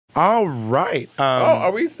All right.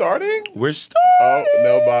 Are we starting? We're starting. Oh,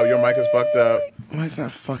 no, Bob, your mic is fucked up. Why is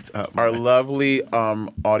that fucked up? Our lovely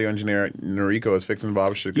audio engineer, Noriko, is fixing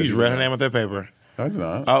Bob's shit. You just read her name on that paper. I did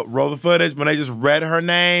not. Roll the footage. Monét just read her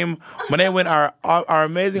name. Monét went our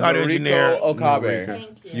amazing audio engineer. Okabe.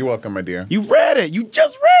 Thank you. You're welcome, my dear. You read it. You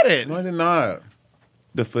just read it. No, I did not.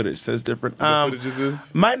 The footage says different. The footage is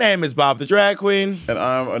this. My name is Bob the Drag Queen. And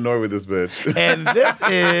I'm annoyed with this bitch. And this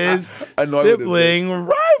is Sibling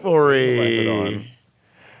Rivalry.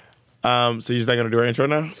 So you're just not going to do our intro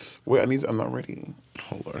now? Wait, I'm not ready.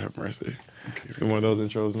 Oh, Lord have mercy. Okay, it's one of those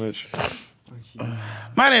intros, Mitch.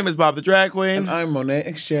 My name is Bob the Drag Queen. And I'm Monét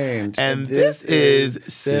Exchange. And this is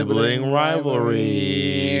Sibling Rivalry.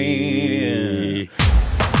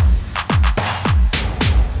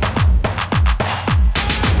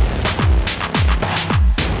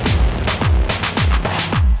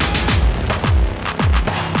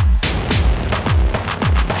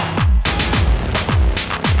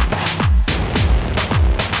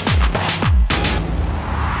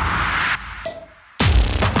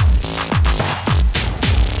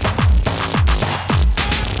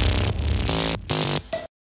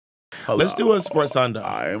 Let's do a sforzando.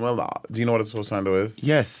 I am a lot. Do you know what a sforzando is?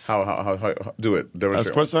 Yes. How do it? A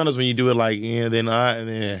sforzando is when you do it like and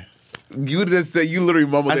then. You just said, you literally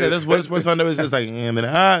mumbled I said that's what a sforzando is. It's like and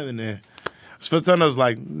then. Sforzando is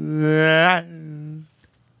like.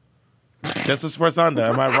 That's a sforzando.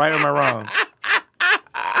 Am I right or am I wrong?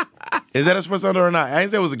 Is that a sforzando or not? I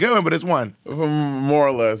didn't say it was a good one, but it's one. More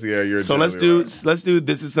or less, yeah. You're so let's do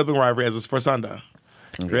this is Sibling Rivalry as a sforzando.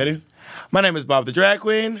 Okay. Ready? My name is Bob the Drag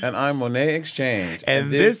Queen. And I'm Monét Exchange.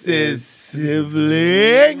 And this is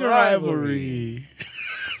Sibling Rivalry.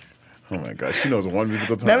 Oh my God, she knows one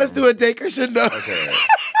musical time. Now let's do a day crescendo. Okay.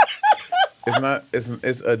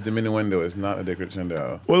 It's a diminuendo. It's not a day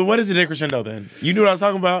crescendo. Well, what is a day crescendo then? You knew what I was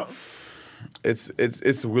talking about? It's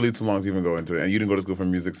really too long to even go into it. And you didn't go to school for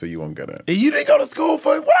music, so you won't get it. And you didn't go to school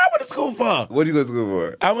for what I went to school for? What did you go to school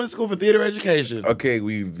for? I went to school for theater education. Okay,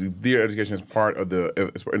 theater education is part of the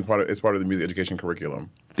music education curriculum.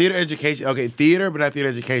 Theater education, okay, theater, but not theater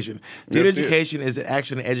education. Theater education is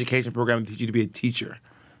actually an education program that teaches you to be a teacher.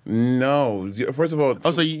 No, first of all.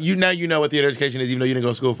 Oh, so you know what theater education is, even though you didn't go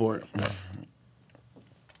to school for it.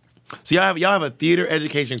 So y'all have a theater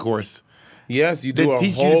education course. Yes, you do. They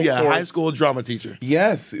teach you to be a high school drama teacher.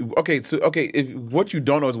 Yes. Okay. If what you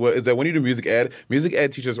don't know is that when you do music ed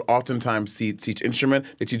teachers oftentimes teach instrument,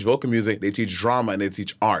 they teach vocal music, they teach drama, and they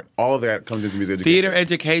teach art. All of that comes into music education. Theater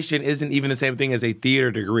education isn't even the same thing as a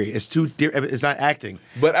theater degree. It's it's not acting.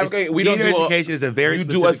 But okay, theater education is a very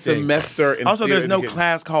specific you do a semester thing. in Also, there's no education.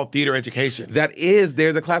 Class called theater education.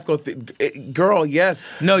 There's a class called girl. Yes.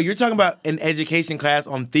 No, you're talking about an education class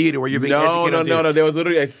on theater where you're being educated on theater. No. There was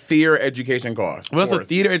literally a theater education course. Well, also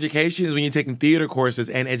theater education is when you're taking theater courses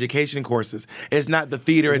and education courses. It's not the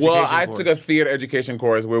theater education course. Well, I took a theater education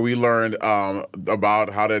course where we learned about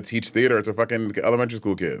how to teach theater to fucking elementary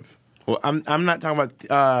school kids. Well, I'm not talking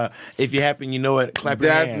about if you happen, you know it, clap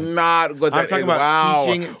your hands. That's not what I'm talking about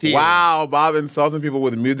teaching theater. Wow, Bob insulting people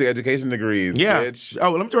with music education degrees. Yeah. Bitch.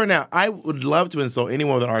 Oh, let me tell you right now. I would love to insult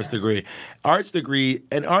anyone with an arts degree.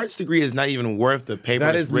 An arts degree is not even worth the paper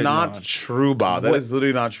that it's is written not on. true, Bob. That is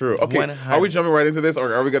literally not true. Okay, 100. Are we jumping right into this,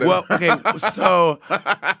 or are we gonna? Well, okay, so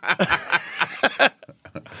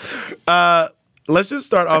let's just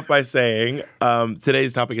start off by saying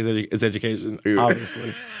today's topic is education,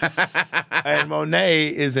 obviously. And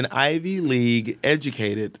Monét is an Ivy League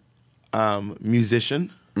educated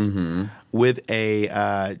musician with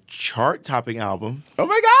a chart-topping album. Oh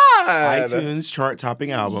my God! iTunes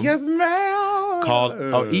chart-topping album. Yes, ma'am. Called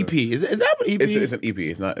EP. Is that what EP? It's an EP.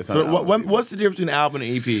 It's not. So an album. what's the difference between an album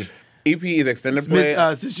and EP? EP is extended play.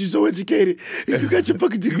 Since you're so educated, and you got your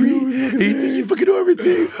fucking degree, and you think you fucking know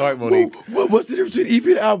everything. All right, Monique. What's the difference between EP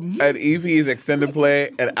and album? An EP is extended play.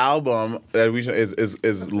 An album that we is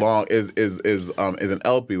an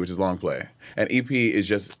LP, which is long play. An EP is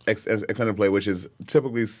just extended play, which is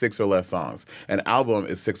typically 6 or less songs. An album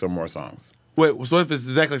is 6 or more songs. Wait, so if it's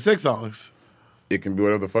exactly 6 songs? It can be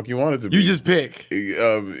whatever the fuck you want it to be. You just pick.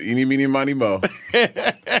 Eeny, meeny, miny, mo.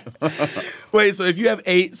 Wait, so if you have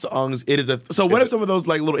 8 songs, it is a... So what if some of those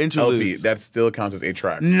like little interludes? LP, that still counts as 8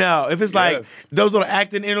 tracks. No, if it's like those little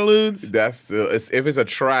acting interludes? That's still... if it's a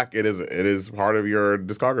track, it is part of your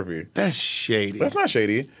discography. That's shady. That's not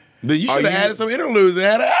shady. You should have added some interludes and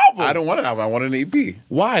had an album. I don't want an album. I want an EP.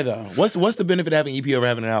 Why though? What's the benefit of having EP over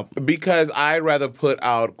having an album? Because I'd rather put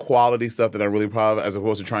out quality stuff that I'm really proud of, as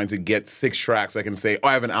opposed to trying to get 6 tracks. I can say, "Oh,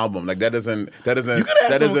 I have an album." Like that doesn't. But you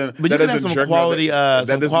can have some quality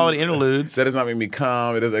interludes. That does not make me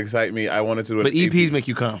come. It doesn't excite me. I wanted to do. But EPs make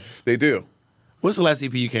you come. They do. What's the last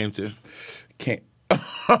EP you came to? Can't.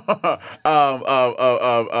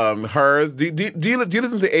 Hers. Do you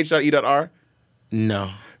listen to H.E.R?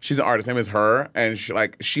 No. She's an artist. Her name is Her, and she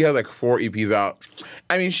has like 4 EPs out.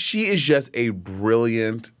 I mean, she is just a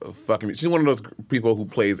brilliant fucking. She's one of those people who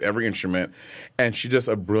plays every instrument, and she's just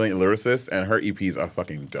a brilliant lyricist. And her EPs are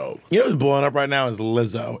fucking dope. You know what's blowing up right now is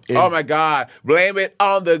Lizzo. Oh my God! Blame it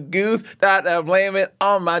on the goose. Blame it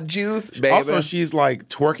on my juice, baby. Also, she's like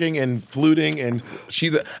twerking and fluting, and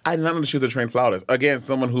I didn't know she was a trained flautist. Again,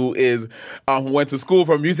 someone who is who went to school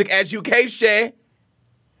for music education.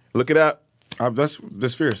 Look it up. That's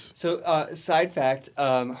fierce. So, side fact,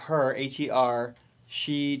 her, H.E.R,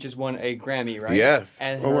 she just won a Grammy, right? Yes.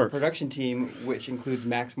 And her production team, which includes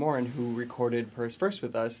Max Morin, who recorded Purse First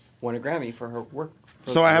with us, won a Grammy for her work.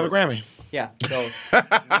 So I have a Grammy. Yeah. So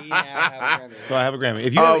we now have a Grammy. So I have a Grammy.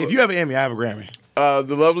 If you have an Emmy, I have a Grammy.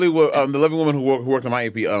 The lovely woman who worked on my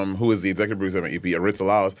EP, who is the executive producer of my EP, Aritza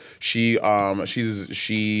Laos, she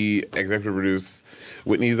executive produced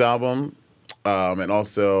Whitney's album. And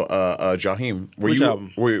also Jaheim. Which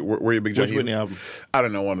album? Were you a big Jaheim? Which Whitney album? I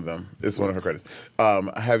don't know, one of them. It's one of her credits.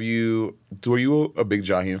 Were you a big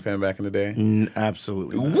Jaheim fan back in the day?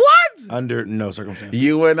 Absolutely not. What? Under no circumstances.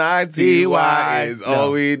 UNITY is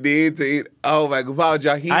all we need to eat. Oh my God,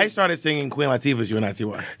 Jaheim. I started singing Queen Latifah's UNITY.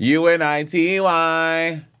 UNITY.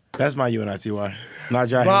 That's my UNITY. Not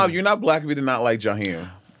Jaheim. Bob, you're not black if you did not like Jaheim.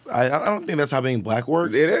 I don't think that's how being black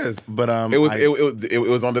works. It is. But it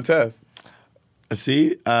was on the test.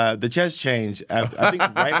 See, the chess changed. I think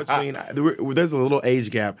right between there's a little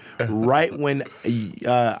age gap. Right when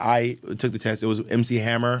I took the test, it was MC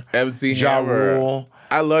Hammer, Ja Rule.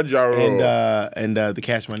 I love Ja Rule. And the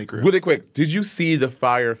Cash Money Crew. Really quick, did you see the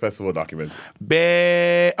Fire Festival documentary?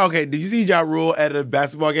 Okay, did you see Ja Rule at a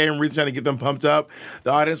basketball game, really trying to get them pumped up?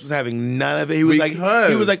 The audience was having none of it. He was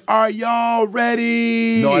like, "Are y'all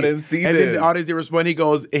ready?" No, I didn't see And then the audience didn't respond.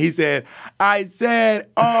 He said, "I said,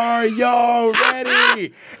 are y'all ready?"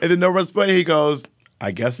 And then no response. He goes, "I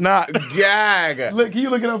guess not." Gag. Look, can you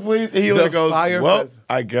look it up, please? And he goes, "Well,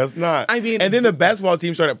 I guess not." I mean, and then the basketball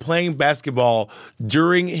team started playing basketball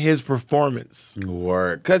during his performance.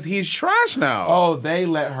 Work, because he's trash now. Oh, they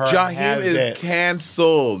let her. Jaheim is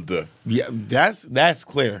canceled. Yeah, that's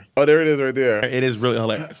clear. Oh, there it is, right there. It is really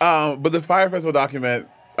hilarious. But the Fire Festival the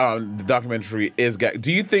documentary is gag.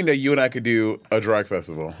 Do you think that you and I could do a drag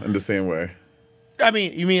festival in the same way? I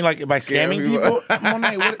mean, you mean like by scamming people?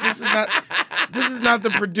 Monet, this is not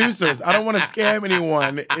the producers. I don't want to scam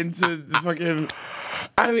anyone into the fucking.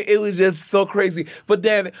 I mean, it was just so crazy. But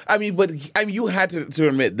then, you had to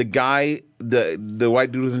admit the guy, the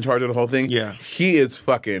white dude who's in charge of the whole thing. Yeah, he is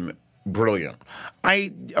fucking brilliant. To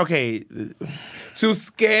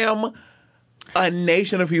scam a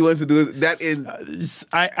nation of people into doing that.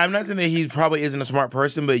 I'm not saying that he probably isn't a smart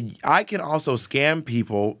person, but I can also scam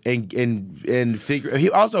people and figure. He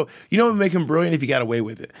also, you know what would make him brilliant if he got away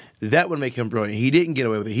with it? That would make him brilliant. He didn't get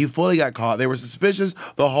away with it. He fully got caught. They were suspicious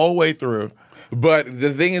the whole way through. But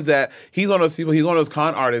the thing is that he's one of those people. He's one of those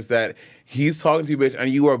con artists that he's talking to you, bitch, and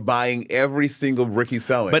you are buying every single brick he's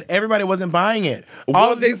selling. But everybody wasn't buying it.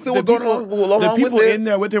 Well, they still were going along with it. The people in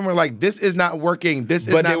there with him were like, "This is not working. This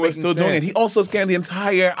is not making sense." But they were still doing it. He also scammed the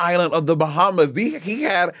entire island of the Bahamas. He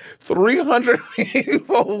had 300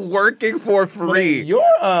 people working for free. Your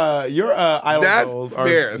island goals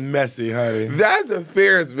are messy, honey. That's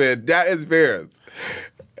fierce, man. That is fierce.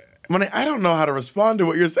 I don't know how to respond to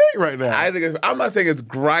what you're saying right now. I'm not saying it's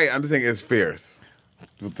great. I'm just saying it's fierce.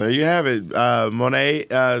 Well, there you have it. Monet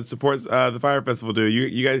supports the Fire Festival, dude.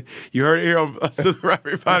 You guys, you heard it here on Sibling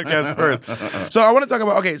Rivalry Podcast first. So I want to talk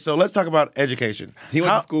about, so let's talk about education. He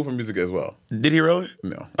went to school for music as well. Did he really?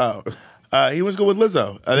 No. Oh. He went to school with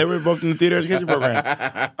Lizzo. They were both in the theater education program,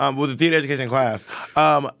 with the theater education class.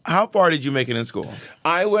 How far did you make it in school?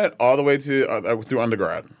 I went all the way to through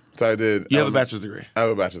undergrad. So I did. You have a bachelor's degree? I have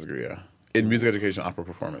a bachelor's degree, yeah. In music education, opera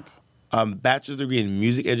performance. Bachelor's degree in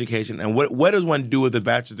music education. And what does one do with a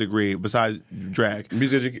bachelor's degree besides drag?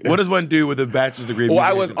 Music education. What does one do with a bachelor's degree? Well,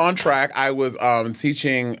 I was on track. I was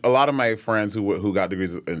teaching. A lot of my friends who got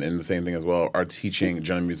degrees in the same thing as well are teaching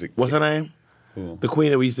general music. What's her name? Who? The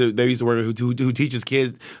queen that they used to work with who teaches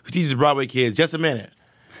kids, who teaches Broadway kids. Just a minute.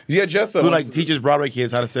 Yeah, Jessa. Who like teaches Broadway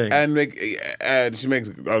kids how to sing. And she makes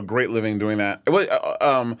a great living doing that.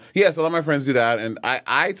 Yeah, so a lot of my friends do that, and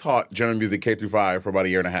I taught German music K through 5 for about a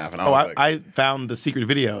year and a half. And I found the secret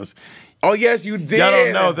videos. Oh, yes, you did. Y'all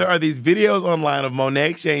don't know. There are these videos online of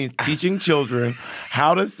Monét Cheyenne teaching children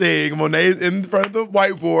how to sing. Monet's in front of the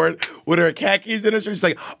whiteboard with her khakis in her shirt. She's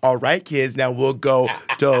like, all right, kids, now we'll go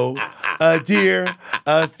do, dear,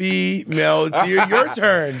 female, dear, your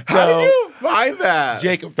turn. How did you find that?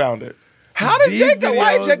 Jacob found it. How did Jacob?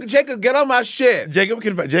 Why Jacob get on my shit? Jacob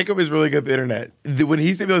is really good at the internet. When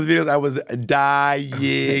he sent me those videos, I was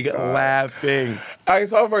dying laughing. I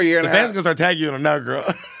saw it for a year and a half. The fans gonna start tagging you on them now, girl.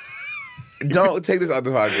 Don't take this out the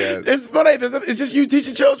podcast. It's funny. It's just you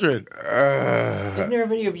teaching children. Isn't there a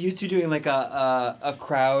video of you two doing like a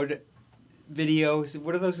crowd video?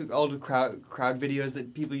 What are those old crowd videos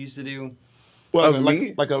that people used to do? Well,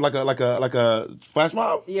 like a flash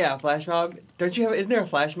mob. Yeah, flash mob. Don't you have? Isn't there a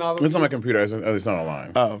flash mob? It's on my computer. It's not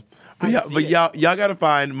online. Oh. But y'all gotta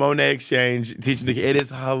find Monét Exchange teaching the kids. It is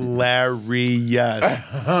hilarious.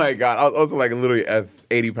 Oh my God. I was also like literally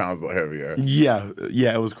 80 pounds heavier. Yeah,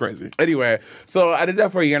 it was crazy. Anyway, so I did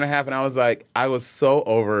that for a year and a half, and I was so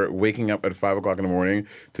over waking up at 5 o'clock in the morning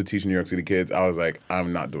to teach New York City kids. I was like,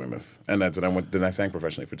 I'm not doing this. And that's when I went. Then I sang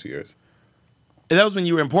professionally for 2 years. And that was when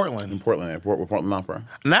you were in Portland. In Portland, with Portland Opera.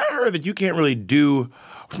 And I heard that you can't really do.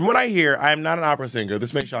 From what I hear, I am not an opera singer.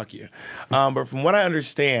 This may shock you. But from what I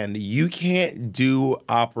understand, you can't do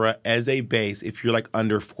opera as a base if you're like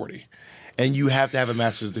under 40. And you have to have a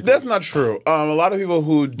master's degree. That's not true. A lot of people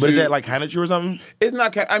who do... But is that like kind of true or something? It's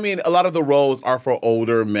not... I mean, a lot of the roles are for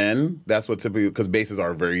older men. That's what typically... Because basses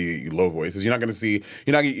are very low voices. You're not going to see...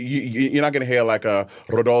 You're not going to hear like a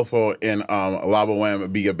Rodolfo in La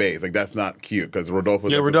Boheme be a bass. Like, that's not cute because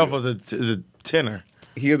Rodolfo's... Yeah, Rodolfo is a tenor.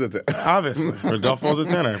 He is a tenor. Obviously. Rodolfo's a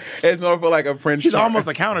tenor. It's more for like a French... He's almost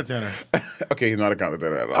a countertenor. Okay, he's not a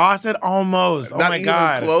countertenor at all. Oh, I said almost. Oh, not my even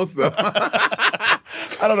God. Close, though.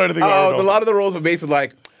 I don't know anything about Rodolfo. A lot of the roles for basses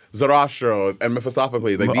like Zoroastros and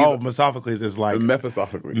Mephistopheles. Like Mephistopheles is like...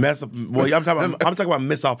 Mephistopheles. I'm talking about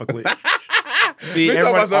Mephistopheles. See,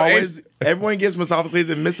 everyone gets Mephistopheles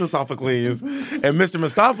and Mrs. Sophocles and Mr.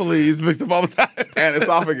 Mephistopheles mixed up all the time. And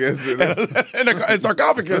esophagus. and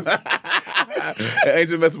sarcophagus.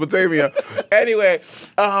 Ancient Mesopotamia. Anyway,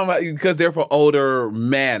 because they're for older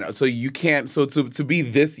men. So you can't, so to be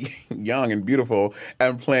this young and beautiful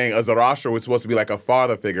and playing a Zoroaster, which is supposed to be like a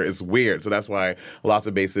father figure, is weird. So that's why lots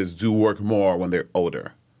of basses do work more when they're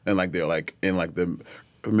older. And like they're like in like the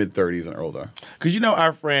mid-30s and older. Because you know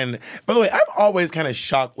our friend, by the way, I'm always kind of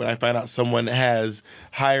shocked when I find out someone has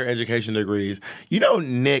higher education degrees. You know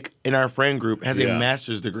Nick in our friend group has a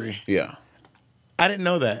master's degree. Yeah. I didn't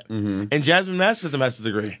know that. Mm-hmm. And Jasmine Masters has a master's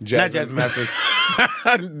degree. Not Jasmine Masters.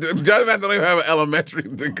 Jasmine Masters don't even have an elementary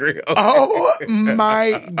degree. Oh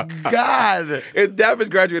my God. If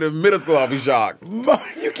Davidge graduated middle school, I'll be shocked.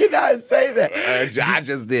 You cannot say that. I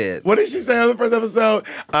just did. What did she say on the first episode?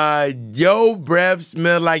 Your breath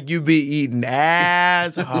smell like you be eating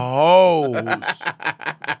assholes.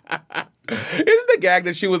 Isn't the gag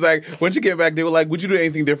that she was like, when she came back, they were like, would you do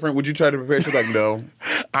anything different? Would you try to prepare? She was like, no.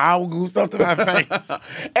 I'll glue stuff to my face.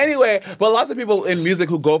 Anyway, but lots of people in music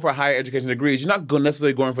who go for higher education degrees, you're not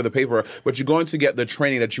necessarily going for the paper, but you're going to get the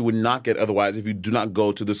training that you would not get otherwise if you do not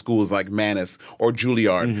go to the schools like Manus or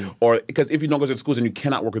Juilliard, or because if you don't go to the schools, then you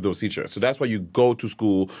cannot work with those teachers. So that's why you go to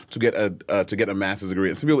school to get a master's degree.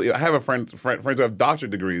 And some people, I have friends who have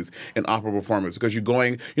doctorate degrees in opera performance because you're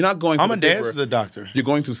not going. Amadeus is a doctor. You're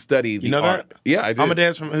going to study. You know that? Yeah, I did.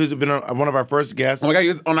 Amadeus, who's been on one of our first guests. Oh my God, he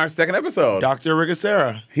was on our second episode. Dr.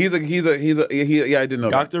 Rigacera. Yeah, I didn't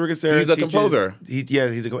know that. Dr. Rigacera. He's a composer. He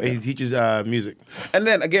teaches music. And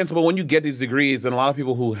then again, but when you get these degrees, and a lot of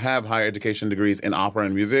people who have higher education degrees in opera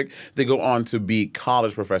and music, they go on to be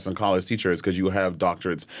college professors and college teachers because you have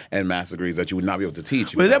doctorates and master's degrees that you would not be able to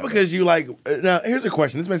teach. But is that because you like? Now, here's a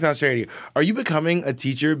question. This may sound shady. Are you becoming a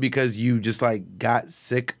teacher because you just like got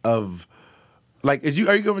sick of? Like, are you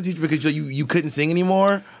becoming a teacher because you couldn't sing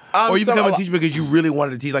anymore? Or you become a teacher because you really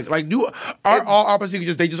wanted to teach? Are all opera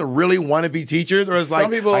singers they just really want to be teachers, or it's like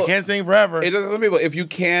people, I can't sing forever? It's just some people. If you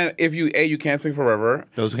can't sing forever.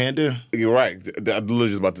 Those can't do. You're right. I'm literally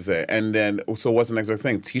just about to say. And then, so what's the next best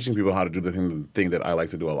thing? Teaching people how to do the thing that I like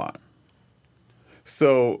to do a lot.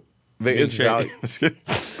 So there is value.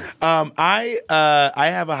 I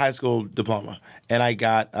have a high school diploma, and I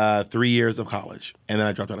got 3 years of college, and then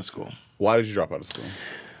I dropped out of school. Why did you drop out of school?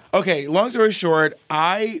 Okay, long story short,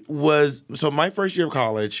 so my first year of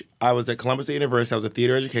college, I was at Columbus State University. I was a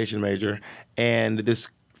theater education major, and this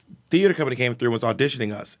theater company came through and was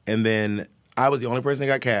auditioning us. And then I was the only person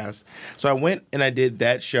that got cast. So I went and I did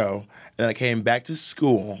that show, and then I came back to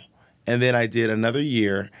school, and then I did another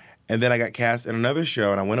year, and then I got cast in another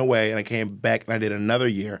show, and I went away, and I came back, and I did another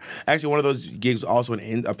year. Actually, one of those gigs was also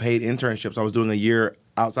a paid internship, so I was doing a year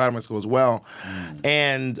outside of my school as well.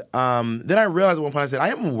 And then I realized at one point, I said, I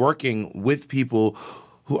am working with people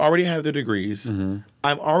who already have their degrees.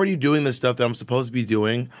 I'm already doing the stuff that I'm supposed to be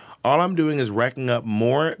doing. All I'm doing is racking up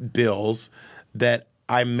more bills that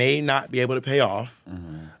I may not be able to pay off.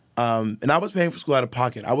 And I was paying for school out of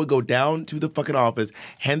pocket. I would go down to the fucking office,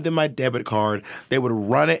 hand them my debit card. They would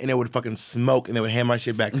run it, and they would fucking smoke, and they would hand my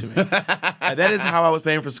shit back to me. And that is how I was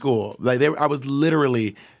paying for school. Like I was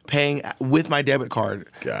literally paying with my debit card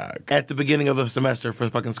at the beginning of the semester for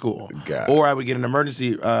fucking school. Or I would get an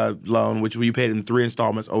emergency loan, which we paid in 3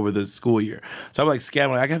 installments over the school year. So I was like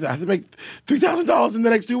scamming. I have to make $3,000 in the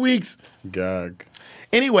next 2 weeks.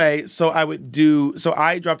 Anyway, so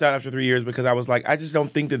I dropped out after 3 years because I was like, I just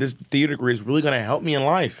don't think that this theater degree is really going to help me in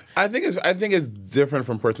life. I think it's different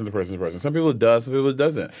from person to person to person. Some people it does, some people it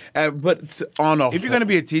doesn't. But if you're going to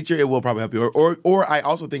be a teacher, it will probably help you. Or I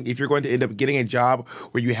also think if you're going to end up getting a job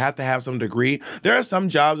where you have to have some degree, there are some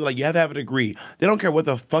jobs like you have to have a degree. They don't care what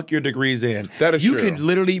the fuck your degree's in. That is true. You could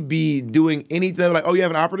literally be doing anything like, oh, you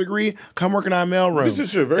have an opera degree? Come work in our mailroom. This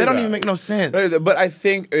is true. They don't even make no sense. But I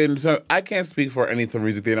think, and so I can't speak for anything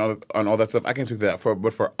music theater and all that stuff. I can't speak to that.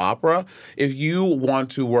 But for opera, if you want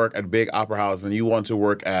to work at big opera house and you want to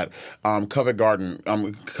work at Covent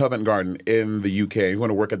Garden in the UK, you want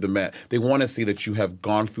to work at the Met, they want to see that you have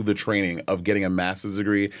gone through the training of getting a master's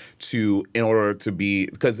degree in order to be,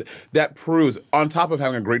 because that proves, on top of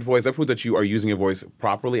having a great voice, that proves that you are using your voice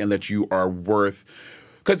properly and that you are worth.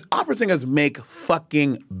 Because opera singers make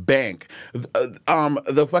fucking bank.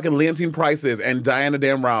 The fucking Leontine Prices and Diana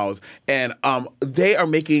Damrow's, and they are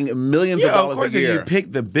making millions of dollars a year. Of course, if you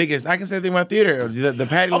pick the biggest, I can say the thing about theater, the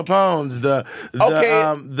Patti LuPones,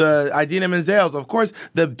 the Idina Menzel's. Of course,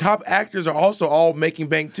 the top actors are also all making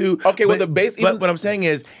bank too. Okay, well, the base. But what I'm saying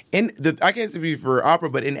is, I can't speak for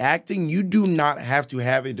opera, but in acting, you do not have to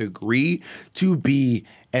have a degree to be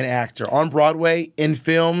an actor. On Broadway, in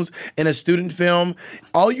films, in a student film,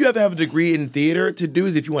 all you have to have a degree in theater to do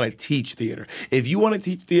is if you want to teach theater. If you want to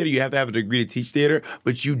teach theater, you have to have a degree to teach theater,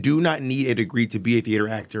 but you do not need a degree to be a theater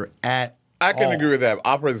actor at I can agree with that.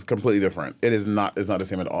 Opera is completely different. It is not. It's not the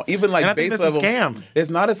same at all. Even like base level, a scam. It's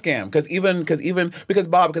not a scam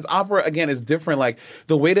because opera again is different. Like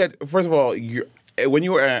the way that first of all, when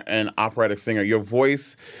you are an operatic singer, your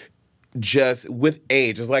voice just with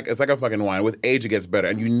age, it's like a fucking wine. With age, it gets better,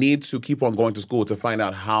 and you need to keep on going to school to find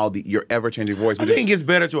out how your ever-changing voice. I think it gets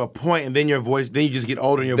better to a point, and then your voice, then you just get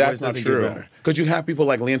older, and your voice doesn't get better. Because you have people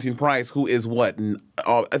like Leontine Price, who is what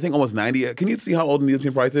I think almost 90. Can you see how old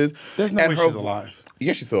Leontine Price is? There's no way she's alive.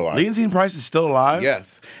 Yeah, she's still alive. Leontine Price is still alive?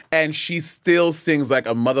 Yes. And she still sings like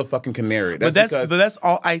a motherfucking canary. But that's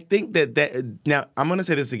all. I think that now, I'm going to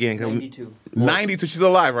say this again. 92. 92, she's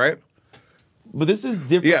alive, right? But this is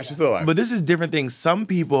different. Yeah, she's still alive. But this is different things. Some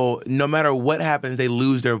people, no matter what happens, they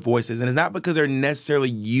lose their voices. And it's not because they're necessarily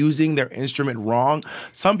using their instrument wrong.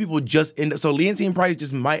 Some people just end up. So Leontine Price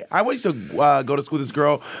just might. I used to go to school with this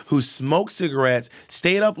girl who smoked cigarettes,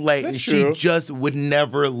 stayed up late, and she just would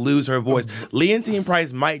never lose her voice. Leontine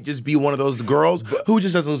Price might just be one of those girls who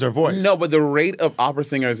just doesn't lose her voice. No, but the rate of opera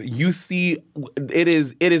singers, you see, it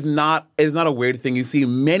is not a weird thing. You see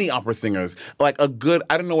many opera singers, like a good,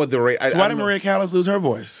 I don't know what the rate. So why did Maria Callas lose her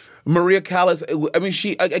voice? Maria Callas, I mean,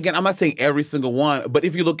 again, I'm not saying every single one, but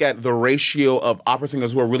if you look at the ratio of opera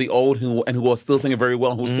singers who are really old who are still singing very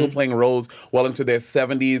well, who are still playing roles well into their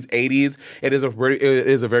 70s, 80s, it is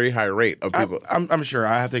a very high rate of people. I'm sure.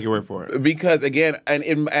 I have to take your word for it. Because, again,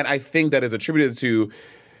 and I think that is attributed to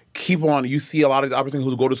you see a lot of opera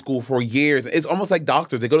singers who go to school for years. It's almost like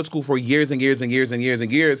doctors. They go to school for years and years and years and years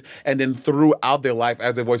and years, and then throughout their life,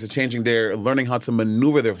 as their voice is changing, they're learning how to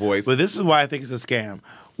maneuver their voice. But this is why I think it's a scam.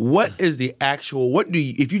 What is the actual,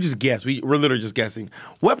 if you just guess, we're literally just guessing,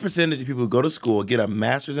 what percentage of people who go to school, get a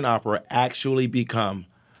master's in opera, actually become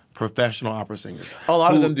professional opera singers? A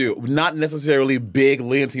lot of them do. Not necessarily big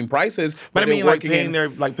Leontine Prices, but I mean paying their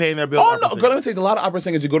bills. Oh no, let me say a lot of opera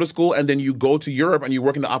singers, you go to school and then you go to Europe and you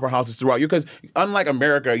work in the opera houses throughout you, because unlike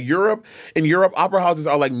America, in Europe, opera houses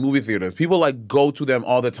are like movie theaters. People like go to them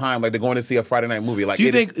all the time, like they're going to see a Friday night movie. Like, do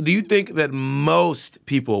you think that most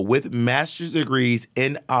people with master's degrees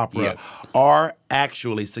in opera are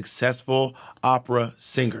actually successful opera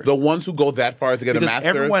singers? The ones who go that far to get a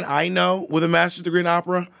master's? Everyone I know with a master's degree in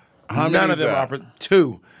opera, none of them are opera.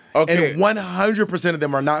 2. Okay. And 100% of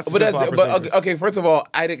them are not successful opera singers. Okay, first of all,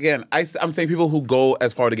 I'm saying people who go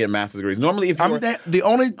as far to get master's degrees. Normally, if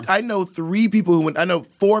I know 3 people who went. I know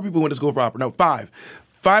 4 people who went to school for opera. No, 5.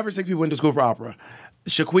 5 or 6 people went to school for opera.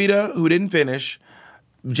 Shaquita, who didn't finish.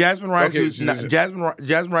 Jasmine Rice,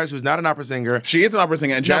 Jasmine Rice, who's not an opera singer. She is an opera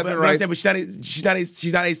singer, and Jasmine Rice. But she's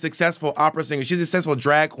not a successful opera singer. She's a successful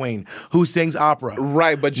drag queen who sings opera.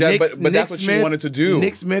 Right, but that's what she wanted to do.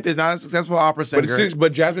 Nick Smith is not a successful opera singer.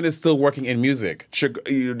 But Jasmine is still working in music.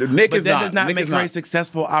 Nick is not. That does not make her a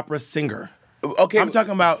successful opera singer. Okay, I'm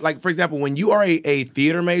talking about, like, for example, when you are a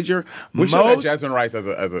theater major, most Jasmine Rice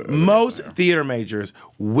as most theater majors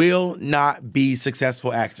will not be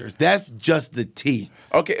successful actors. That's just the tea.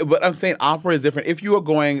 Okay, but I'm saying opera is different. If you are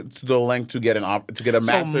going to the length to get a master's or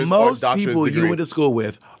doctorate degree, most people you went to school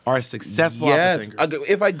with are successful opera singers.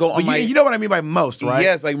 If I go on you know what I mean by most, right?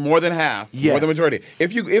 Yes, like more than half, yes. More than majority.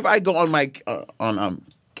 If I go on my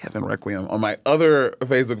Kevin Requiem on my other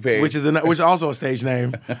Facebook page, which is also a stage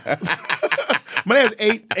name. Man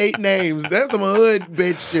has eight names. That's some hood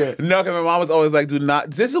bitch shit. No, because my mom was always like, do not.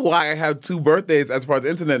 This is why I have 2 birthdays as far as the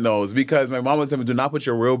internet knows, because my mom would tell me, do not put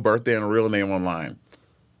your real birthday and real name online.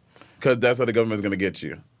 Because that's how the government's going to get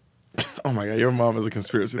you. Oh my God, your mom is a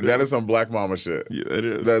conspiracy theorist. That is some black mama shit. Yeah, it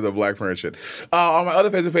is. That is a black parent shit. On my other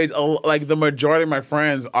Facebook page, like the majority of my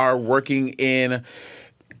friends are working in.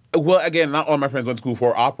 Well, again, not all my friends went to school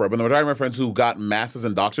for opera, but the majority of my friends who got master's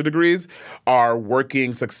and doctorate degrees are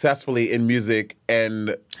working successfully in music.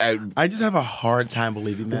 And I just have a hard time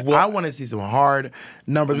believing that. I want to see some hard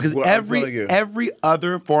numbers because every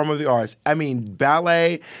other form of the arts, I mean,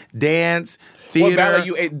 ballet, dance, theater,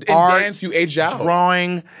 dance, you age out.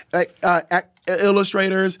 Drawing,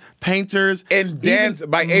 illustrators, painters. In dance,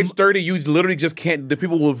 by age 30, you literally just can't. The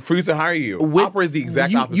people will refuse to hire you. Opera is the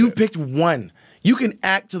exact opposite. You picked one. You can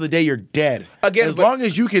act till the day you're dead. As long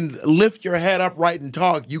as you can lift your head upright and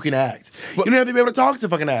talk, you can act. You don't have to be able to talk to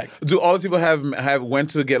fucking act. Do all these people have went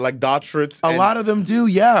to get like doctorates? A lot of them do,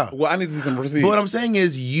 yeah. Well, I need to see some receipts. But what I'm saying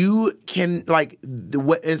is, you can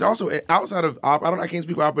it's also outside of opera. I can't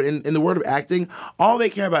speak for opera, but in the world of acting, all they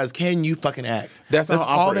care about is can you fucking act. That's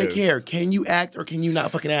all they care. Can you act or can you not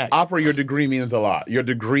fucking act? Opera, your degree means a lot. Your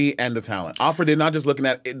degree and the talent. Opera, they're not just looking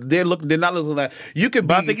at. They're not looking at. You could.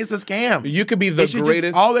 But I think it's a scam. You could be the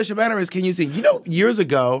greatest. All that should matter is can you sing. You know, years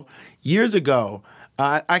ago,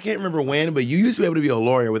 I can't remember when, but you used to be able to be a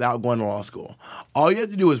lawyer without going to law school. All you have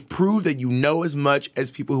to do is prove that you know as much as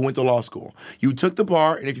people who went to law school. You took the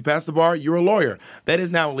bar, and if you passed the bar, you're a lawyer. That is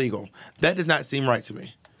now illegal. That does not seem right to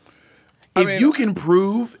me. If you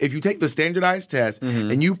take the standardized test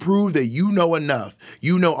and you prove that you know enough,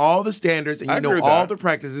 you know all the standards and you know all the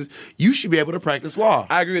practices, you should be able to practice law.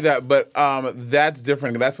 I agree with that, but that's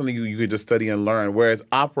different. That's something you could just study and learn. Whereas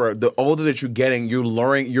opera, the older that you're getting, you're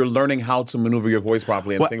learning how to maneuver your your voice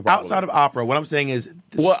properly and sing properly. Outside of opera, what I'm saying is,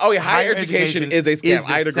 higher education is a scam.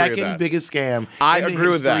 I agree with that. Second biggest scam. I agree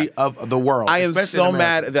with that. Of the world. I am so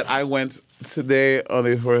mad that I went today on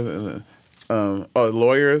the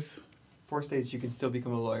lawyers. 4 states you can still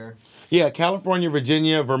become a lawyer. Yeah, California,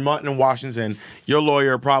 Virginia, Vermont, and Washington. Your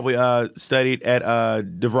lawyer probably studied at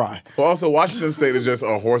DeVry. Well, also, Washington State is just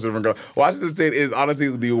a horse of a girl. Washington State is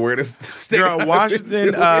honestly the weirdest state. Girl,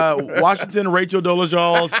 Washington, Rachel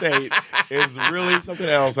Dolezal State is really something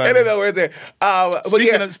else. I don't know where it's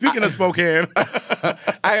at. Speaking of Spokane.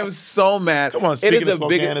 I am so mad. Come on, speaking of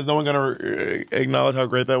Spokane, is no one going to acknowledge how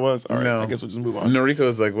great that was? All right, I guess we'll just move on. Noriko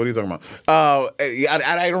is like, what are you talking about?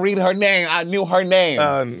 I didn't read her name. I knew her name.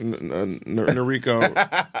 Noriko,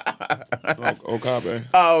 Okabe.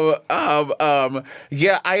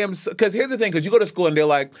 Yeah, I am. Because here's the thing: because you go to school and they're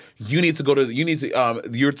like, you're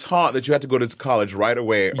taught that you have to go to college right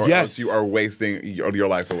away, or else you are wasting your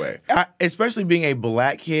life away. Especially being a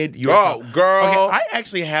black kid. Girl. Okay, I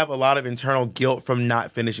actually have a lot of internal guilt from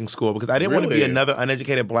not finishing school because I didn't want to be another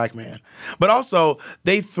uneducated black man. But also,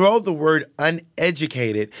 they throw the word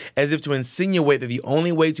uneducated as if to insinuate that the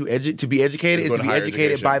only way to be educated is to be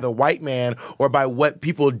educated by the white man or by what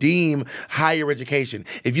people deem higher education.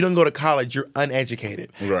 If you don't go to college, you're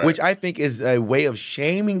uneducated, which I think is a way of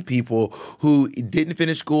shaming people who didn't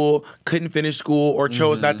finish school, couldn't finish school, or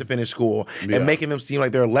chose not to finish school, and making them seem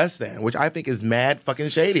like they're less than, which I think is mad fucking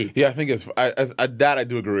shady. Yeah, I think it's that I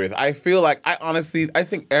do agree with. I feel like I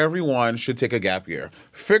think everyone should take a gap year,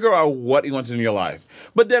 figure out what you want to do in your life.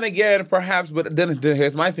 But then again, then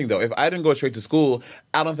here's my thing though: if I didn't go straight to school,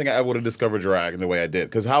 I don't think I would have discovered drag in the way I did.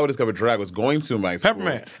 Because how I discovered drag was going to my school.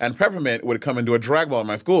 Peppermint. And Peppermint would come and do a drag ball in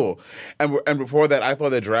my school. And before that, I thought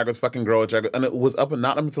that drag was fucking girl. And it was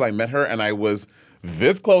not until I met her and I was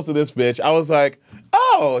this close to this bitch. I was like,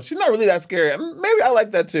 Oh, she's not really that scary. Maybe I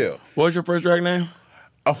like that too. What was your first drag name?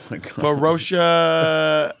 Oh my god.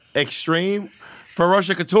 Ferocia Extreme?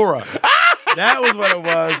 Ferocia Couture. That was what it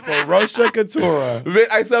was. Ferocia Couture.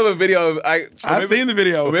 I still have a video of I've seen the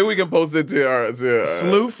video. Maybe we can post it to our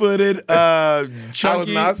slew-footed, chunky. I was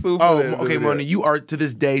not slew-footed. Oh, okay, Mona, you are to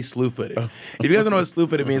this day slew-footed. If you guys don't know what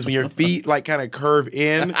slew-footed means, when your feet like kind of curve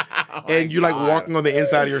in and you're like walking on the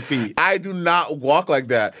inside of your feet. I do not walk like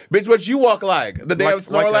that. Bitch, what you walk like? The day of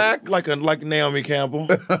Snorlax? Like Naomi Campbell.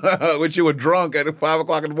 When you were drunk at 5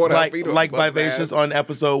 o'clock in the morning. Like Vivacious on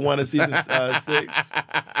episode 1 of season 6.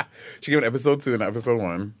 She gave an episode 2 and episode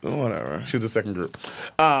 1. Whatever. She was the second group.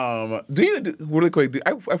 Really quick,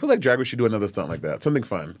 I feel like Drag Race should do another stunt like that. Something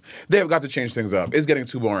fun. They have got to change things up. It's getting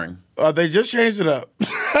too boring. They just changed it up.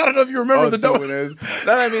 I don't know if you remember the so it is.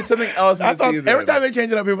 No, I mean something else in the season. Every time they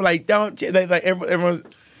change it up, people are like, don't. They like everyone's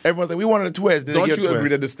like, we wanted a twist. Then don't you agree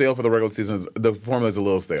that the stale for the regular seasons, the formula is a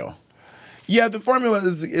little stale? Yeah, the formula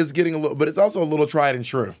is getting a little, but it's also a little tried and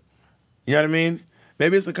true. You know what I mean?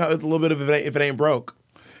 Maybe it's a little bit of if it ain't broke.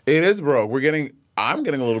 It is broke. I'm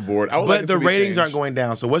getting a little bored. But the ratings aren't going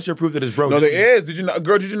down. So what's your proof that it's broke? No, there is. Did you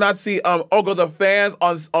not see? The fans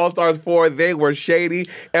on All Stars 4, they were shady.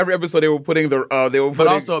 Every episode they were putting But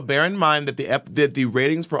also bear in mind that the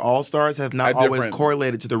ratings for All Stars have not always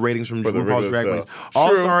correlated to the ratings from RuPaul's Drag Race.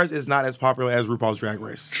 All Stars is not as popular as RuPaul's Drag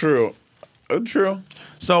Race. True. True.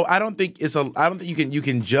 So I don't think you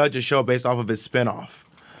can judge a show based off of its spinoff.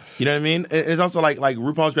 You know what I mean? It's also like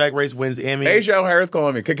RuPaul's Drag Race wins Emmy. H.L. Harris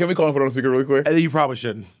calling me. Can we call him put on speaker really quick? You probably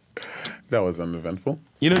shouldn't. That was uneventful.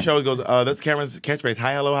 You know the show goes, that's Cameron's catchphrase.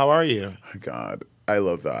 Hi, hello, how are you? Oh my God. I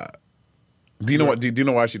love that. Do you know what? Do you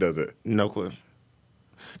know why she does it? No clue.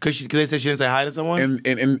 Because they said she didn't say hi to someone?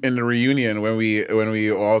 In the reunion when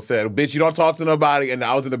we all said, bitch, you don't talk to nobody, and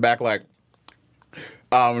I was in the back like,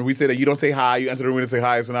 and we say that you don't say hi, you enter the room and say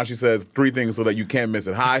hi, so now she says 3 things so that you can't miss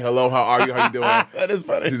it. Hi, hello, how are you, how you doing? That is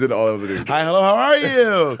funny. She said all of it. Hi, hello, how are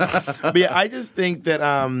you? But yeah, I just think that,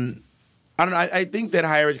 I don't know, I think that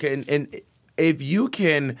higher education, and if you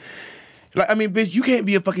can, bitch, you can't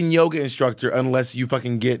be a fucking yoga instructor unless you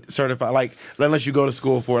fucking get certified, unless you go to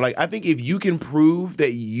school for it. I think if you can prove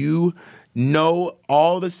that you know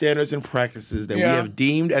all the standards and practices that we have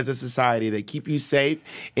deemed as a society that keep you safe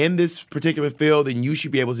in this particular field, then you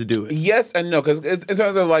should be able to do it. Yes and no, because in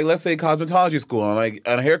terms of let's say cosmetology school and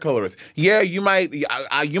a hair colorist, you might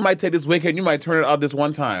take this wig and you might turn it out this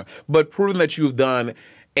one time, but proving that you've done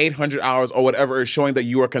 800 hours or whatever is showing that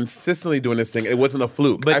you are consistently doing this thing. It wasn't a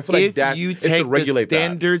fluke. But I feel like if you take the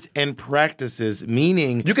standards and practices,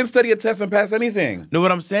 meaning you can study a test and pass anything. Know what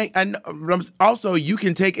I'm saying? And also, you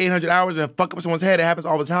can take 800 hours and fuck up someone's head. It happens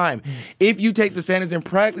all the time. If you take the standards and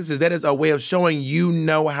practices, that is a way of showing you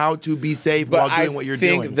know how to be safe while doing what you're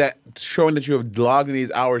doing. I think that showing that you have logged in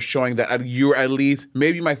these hours, showing that you're at least,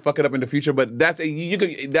 maybe you might fuck it up in the future, but that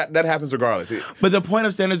happens regardless. But the point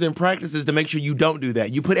of standards and practices is to make sure you don't do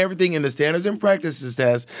that. You put everything in the standards and practices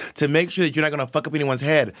test to make sure that you're not going to fuck up anyone's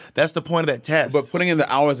head. That's the point of that test. But putting in the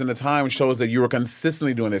hours and the time shows that you are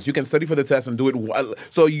consistently doing this. You can study for the test and do it.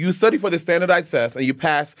 So you study for the standardized test and you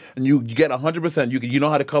pass and you get 100%. You know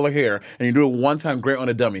how to color hair and you do it one time, great on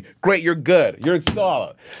a dummy. Great, you're good. You're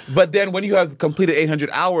solid. But then when you have completed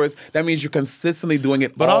 800 hours, that means you're consistently doing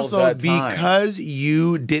it. But all also, the time. Because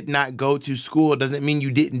you did not go to school doesn't mean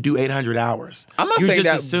you didn't do 800 hours. I'm not saying that.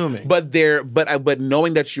 You're just assuming. But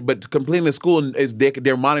knowing that but completing the school is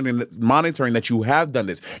they're monitoring that you have done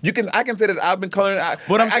this. I can say that I've been coloring. I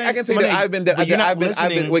can say that I've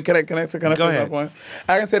been. Wait, can I go ahead. Point?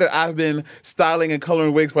 I can say that I've been styling and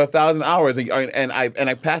coloring wigs for 1,000 hours, and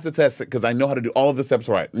I passed the test because I know how to do all of the steps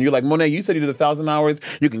right. And you're like, Monét, you said you did 1,000 hours.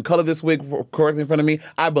 You can color this wig correctly in front of me.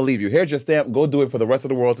 I believe you. Here's your stamp. Go do it for the rest of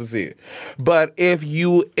the world to see. But if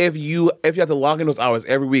you have to log in those hours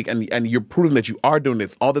every week and you're proving that you are doing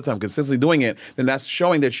this all the time, consistently doing it, then that's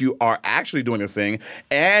showing that you are actually doing this thing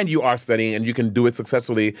and you are studying and you can do it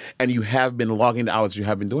successfully and you have been logging the hours you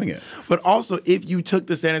have been doing it. But also, if you took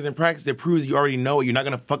the standards and practice, it proves you already know it. You're not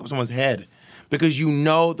going to fuck up someone's head because you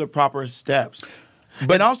know the proper steps.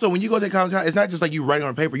 But also, when you go to college, it's not just like you writing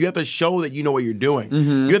on paper. You have to show that you know what you're doing.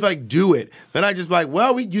 Mm-hmm. You have to do it. Then I just be like,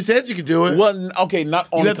 well, you said you could do it. Well, okay, not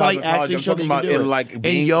only you have to actually show that you can do it.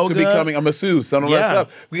 In yoga, to becoming a masseuse, all that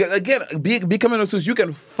stuff. Again, becoming a masseuse, you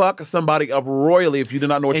can fuck somebody up royally if you do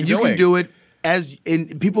not know what you're doing. And you can do it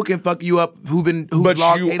people can fuck you up who've But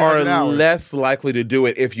logged you 800 are hours. less likely to do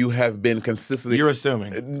it if you have been consistently. You're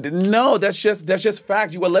assuming. No, that's just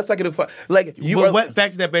fact. You are less likely to fuck. Like what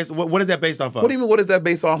fact is that based? What is that based off of? What do you mean? What is that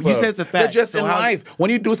based off of? You said it's a fact. That's just So in how- life.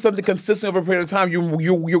 When you do something consistent over a period of time,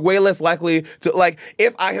 you're way less likely to like.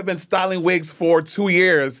 If I have been styling wigs for 2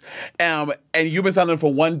 years, and you've been styling them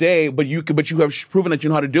for 1 day, but you have proven that you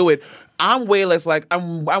know how to do it. I'm way less like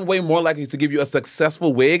I'm way more likely to give you a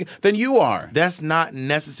successful wig than you are. That's not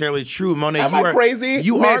necessarily true, Monét. Am I crazy?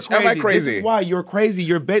 You Mitch, are crazy. am I crazy? This is why you're crazy.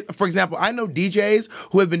 For example, I know DJs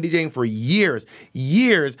who have been DJing for years.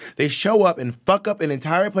 They show up and fuck up an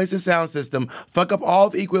entire place's sound system, fuck up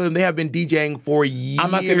all the equipment. They have been DJing for years.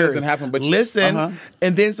 I'm not saying it doesn't happen, but listen.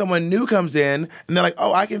 And then someone new comes in, and they're like,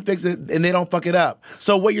 "Oh, I can fix it," and they don't fuck it up.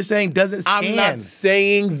 So what you're saying doesn't stand. I'm not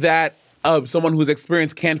saying that. Someone who's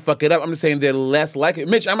experienced can't fuck it up. I'm just saying they're less likely.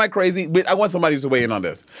 Mitch, am I crazy? But I want somebody to weigh in on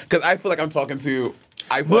this because I feel like I'm talking to.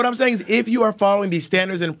 But what I'm saying is, if you are following these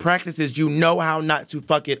standards and practices, you know how not to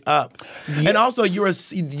fuck it up. Yeah. And also, you have.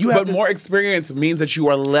 But more experience means that you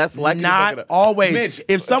are less likely. Not to fuck it up. always. Mitch,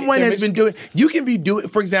 if someone has been doing, you can be doing.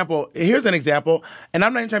 For example, here's an example, and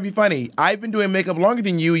I'm not even trying to be funny. I've been doing makeup longer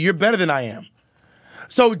than you. You're better than I am.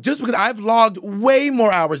 So just because I've logged way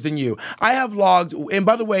more hours than you, I have logged, and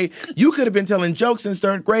by the way, you could have been telling jokes since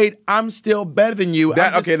 3rd grade. I'm still better than you.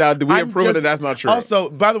 Okay, now do we approve that that's not true? Also,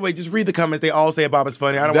 by the way, just read the comments. They all say Bob is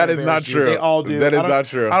funny. I don't want to embarrass you. That is not true. They all do. That is not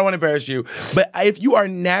true. I don't want to embarrass you. But if you are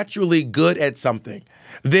naturally good at something,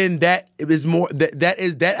 then that is more.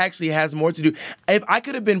 That actually has more to do. If I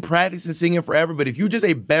could have been practicing singing forever, but if you're just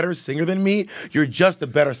a better singer than me, you're just a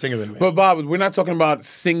better singer than me. But Bob, we're not talking about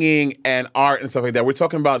singing and art and stuff like that. We're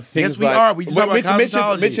talking about things. Yes, we are. We just talk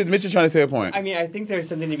about Mitch is trying to say a point. I mean, I think there's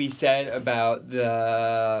something to be said about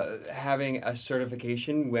having a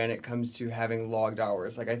certification when it comes to having logged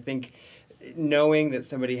hours. Like, I think knowing that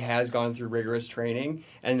somebody has gone through rigorous training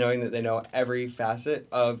and knowing that they know every facet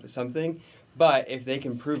of something. But if they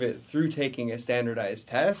can prove it through taking a standardized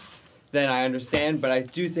test, then I understand. But I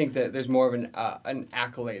do think that there's more of an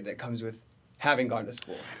accolade that comes with having gone to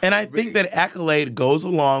school. And I think that accolade goes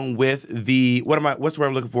along with what's the word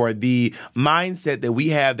I'm looking for? The mindset that we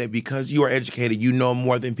have that because you are educated, you know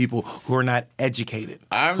more than people who are not educated,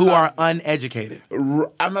 who are uneducated.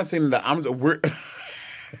 I'm not saying that.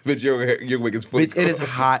 But your wig is full. It is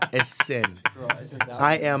hot as sin.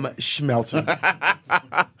 I am schmelting.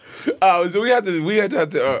 So we have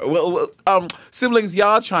to. Siblings,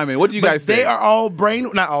 y'all chime in. What do you guys think? They are all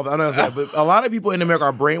not all. I know that, but a lot of people in America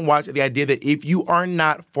are brainwashed at the idea that if you are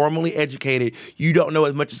not formally educated, you don't know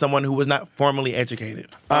as much as someone who was not formally educated.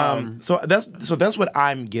 So that's what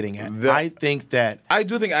I'm getting at. I think that I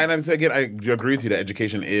do think, and again, I agree with you that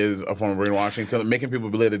education is a form of brainwashing, making people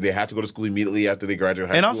believe that they have to go to school immediately after they graduate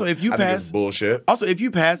high school. And also, if you pass bullshit. Also, if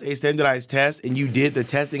you pass a standardized test and you did the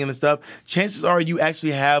testing and the stuff, chances are you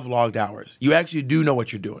actually have logged hours. You actually do know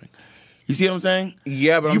what you're doing. You see what I'm saying?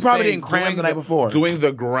 Yeah, but you probably didn't cram the night before. Doing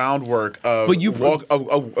the groundwork of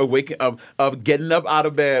of getting up out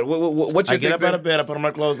of bed. I get up out of bed. I put on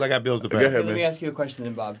my clothes. I got bills to pay. Go ahead, Let me ask you a question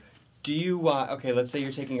then, Bob. Do you want? Okay, let's say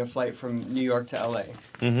you're taking a flight from New York to LA.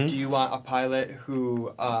 Mm-hmm. Do you want a pilot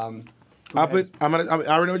who? I already know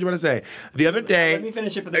what you're going to say. The other day... Let me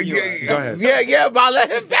finish it for the viewer. Go ahead. Yeah, but let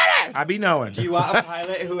him finish! I be knowing. Do you want a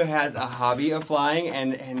pilot who has a hobby of flying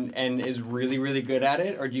and is really, really good at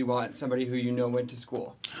it? Or do you want somebody who you know went to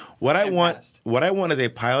school? What I want is a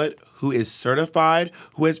pilot who is certified,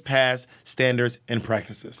 who has passed standards and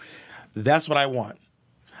practices. That's what I want.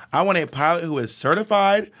 I want a pilot who is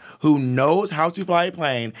certified, who knows how to fly a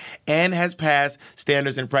plane, and has passed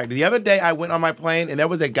standards and practice. The other day, I went on my plane, and there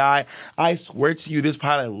was a guy, I swear to you, this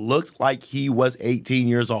pilot looked like he was 18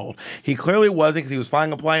 years old. He clearly wasn't because he was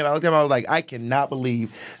flying a plane. I looked at him, I was like, I cannot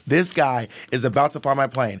believe this guy is about to fly my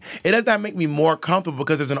plane. It does not make me more comfortable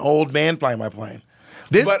because there's an old man flying my plane.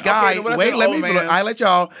 This guy,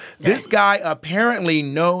 this guy apparently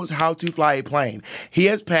knows how to fly a plane. He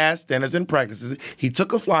has passed standards and practices. He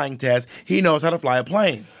took a flying test. He knows how to fly a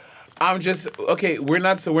plane. I'm just okay. We're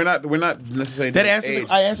not necessarily.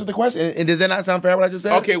 I answered the question, and does that not sound fair? What I just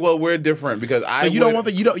said? Okay, well we're different because I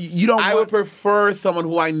would prefer someone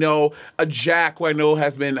who I know, a Jack who I know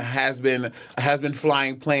has been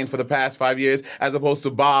flying planes for the past 5 years, as opposed to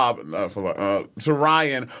Bob, to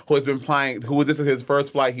Ryan who has been flying. This is his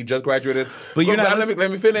first flight. He just graduated. But you're not. Let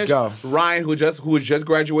me finish. Go. Ryan who just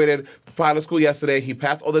graduated pilot school yesterday. He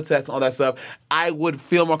passed all the tests and all that stuff. I would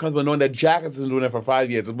feel more comfortable knowing that Jack has been doing it for 5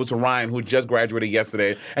 years, as opposed to Ryan Ryan, who just graduated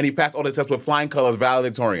yesterday, and he passed all his tests with flying colors,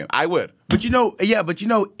 valedictorian. I would. But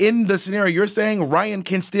in the scenario you're saying, Ryan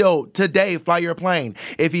can still today fly your plane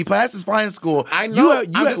if he passes flying school. I know.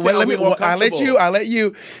 I let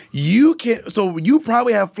you. You can. So you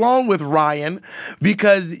probably have flown with Ryan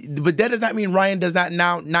but that does not mean Ryan does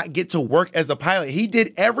not get to work as a pilot. He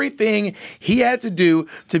did everything he had to do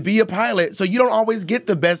to be a pilot. So you don't always get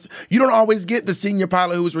the best. You don't always get the senior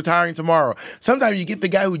pilot who's retiring tomorrow. Sometimes you get the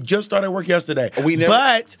guy who just started work yesterday.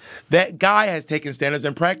 But that guy has taken standards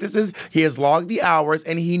and practices. He has logged the hours,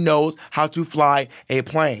 and he knows how to fly a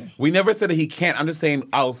plane. We never said that he can't. I'm just saying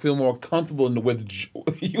I'll feel more comfortable with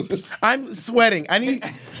you. I'm sweating.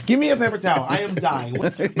 Give me a paper towel. I am dying.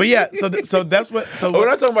 But yeah, so that's what. So we're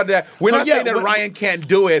not talking about that. We're not saying that Ryan can't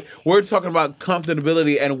do it. We're talking about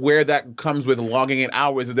comfortability and where that comes with logging in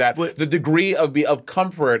hours. Is that the degree of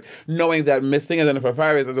comfort knowing that missing is for 5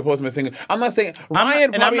 hours as opposed to missing. I'm not saying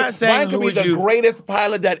Ryan could be the greatest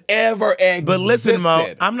pilot that ever existed. But listen,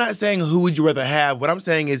 Mo, I'm not saying who would you rather have. What I'm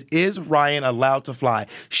saying is Ryan allowed to fly?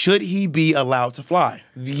 Should he be allowed to fly?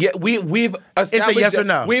 Yeah, we've established. It's a yes or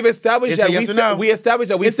no. We've established that. We established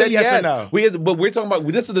that. We said yes yes. Or no. But we're talking about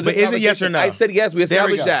this is the. But is it yes or no? I said yes. We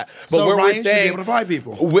established that. But so what Ryan we're saying, should be able to fly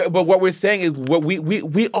people. But what we're saying is what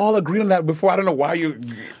we all agreed on that before. I don't know why where you're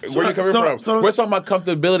coming from. So we're talking about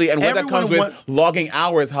comfortability and what that comes with logging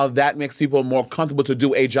hours. How that makes people more comfortable to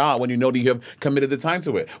do a job when you know that you have committed the time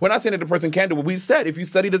to it. We're not saying that the person can't do it. We said if you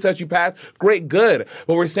study the test, you pass. Great, good.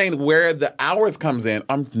 But we're saying where the hours comes in.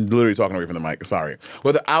 I'm literally talking away from the mic. Sorry.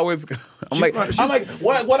 Where the hours. I'm like,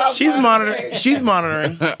 what? She's monitoring. She's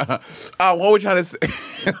monitoring. What we're trying to say.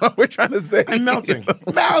 What we're trying to say. I'm melting.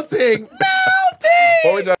 melting.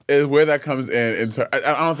 What we're trying is where that comes in. I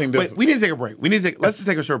don't think this. Wait, we need to take a break. Let's just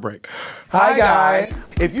take a short break. Hi guys.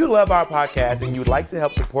 If you love our podcast and you would like to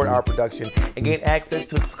help support our production and gain access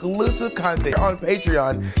to exclusive content on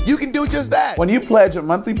Patreon, you can do just that. When you pledge a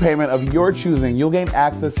monthly payment of your choosing, you'll gain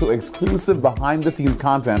access to exclusive behind-the-scenes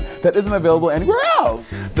content that isn't available anywhere else.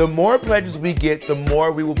 The more pledges we get, the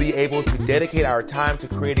more we will be able to dedicate our time to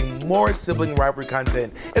creating more sibling rivalry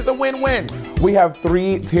content. It's a win-win. We have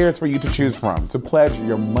 3 tiers for you to choose from to pledge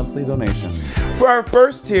your monthly donation. For our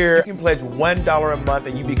first tier, you can pledge $1 a month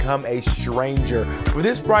and you become a stranger. For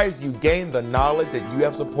this price, you gain the knowledge that you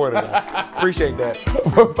have supported us. Appreciate that.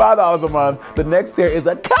 For $5 a month, the next tier is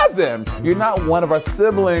a cousin. You're not one of our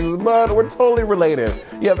siblings, but we're totally related.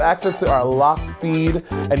 You have access to our locked feed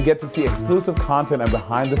and get to see exclusive content and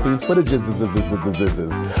behind-the-scenes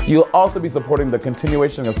footages. You'll also be supporting the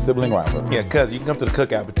continuation of Sibling Rivalry. Yeah, cuz you can come to the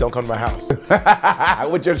cookout, but don't come to my house.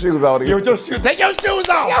 With your shoes on. With your shoes. Take your shoes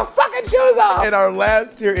off. Take your fucking shoes off. And our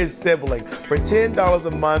last tier is sibling. For $10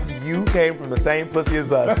 a month, you came from the same pussy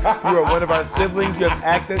as us. You are one of our siblings. You have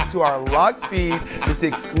access to our locked feed to see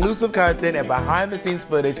exclusive content and behind-the-scenes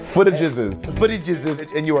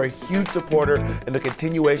footages, and you are a huge supporter in the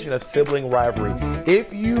continuation of Sibling Rivalry.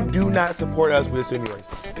 If you do not support us, we assume you're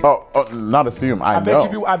racist. Oh, not assume. I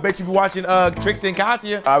know. I bet you be watching Trixie and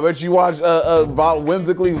Katya. I bet you watch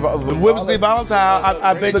Whimsically Volatile.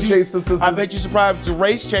 I bet you subscribe to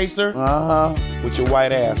Race Chaser. With your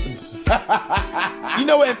white asses. You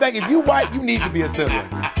know what? In fact, if you white, you need to be a sibling.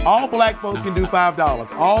 All black folks can do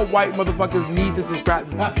 $5. All white motherfuckers need to subscribe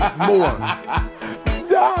more.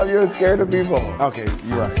 Stop! You're scared of people. Okay,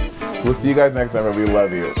 you're right. We'll see you guys next time, and we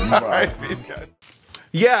love you. Bye. All right, peace, guys.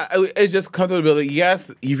 Yeah, it's just comfortability.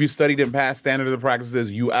 Yes, if you studied and passed standards and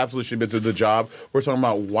practices, you absolutely should be to the job. We're talking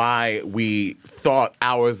about why we thought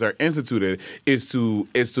hours are instituted is to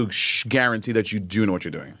guarantee that you do know what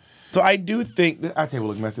you're doing. So I do think our table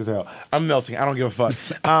looks messy as hell. I'm melting. I don't give a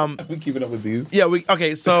fuck. We keeping up with these? Yeah.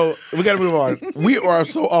 Okay. So we got to move on. We are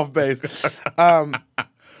so off base.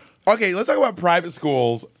 Okay, let's talk about private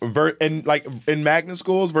schools in magnet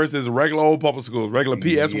schools versus regular old public schools, regular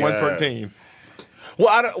PS 113.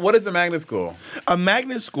 Well, what is a magnet school? A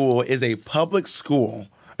magnet school is a public school.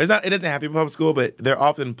 It doesn't have to be a public school, but they're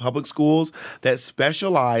often public schools that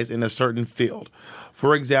specialize in a certain field.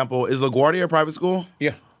 For example, is LaGuardia a private school?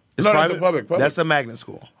 Yeah. It's no, private. It's public. That's a magnet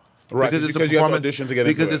school. Right, because you have to audition to get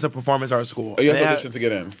into it. Because it's a performance arts school. You have to audition to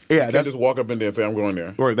get in. Yeah. You can't just walk up in there and say, I'm going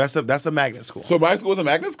there. Right, that's a magnet school. So my school is a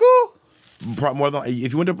magnet school? More than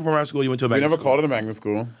if you went to a performance arts school, you went to a magnet school. We never called it a magnet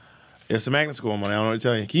school. It's a magnet school, man. I don't know what to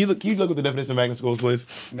tell you. Can you look at the definition of magnet schools, please?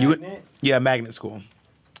 Magnet? Yeah, magnet school.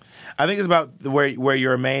 I think it's about where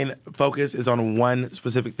your main focus is on one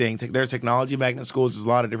specific thing. There's technology magnet schools. There's a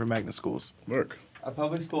lot of different magnet schools. Look. A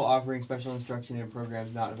public school offering special instruction in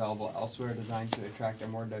programs not available elsewhere, designed to attract a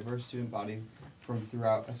more diverse student body from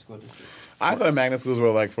throughout a school district. I thought magnet schools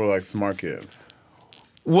were for smart kids.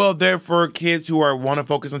 Well, they're for kids who want to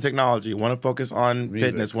focus on technology, want to focus on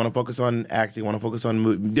Music. fitness, want to focus on acting, want to focus on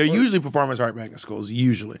mood. They're usually performance art magnet schools,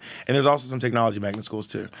 usually, and there's also some technology magnet schools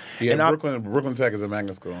too. Yeah, And Brooklyn Tech is a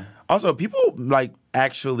magnet school. also, people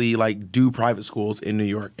actually do private schools in New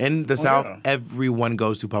York. In the South, yeah. everyone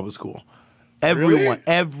goes to public school. Really?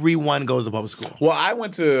 Everyone goes to public school, Well, I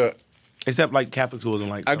went to. except Catholic schools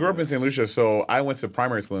and I grew up in St. Lucia, so I went to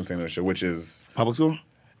primary school in St. Lucia, which is. public school.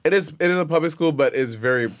 It is a public school, but it's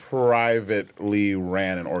very privately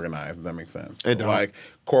ran and organized. If that makes sense. It don't.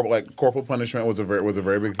 Corporal punishment was a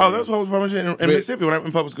very big thing. Oh, that's what was published in Mississippi when I went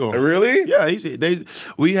in public school. Really? Yeah,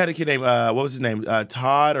 we had a kid named what was his name?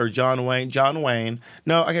 Todd or John Wayne? John Wayne.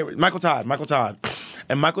 No, I can't. Michael Todd.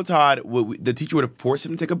 And Michael Todd, the teacher would have forced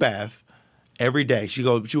him to take a bath every day. She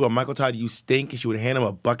would go, Michael Todd, you stink, and she would hand him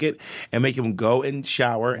a bucket and make him go and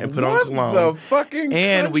shower and put on cologne. What the fucking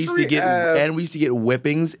and we used to get country we used to get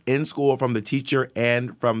whippings in school from the teacher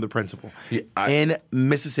and from the principal in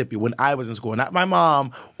Mississippi when I was in school. Not my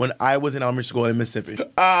mom when I was in elementary school in Mississippi.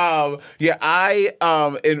 I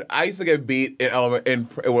used to get beat in elementary in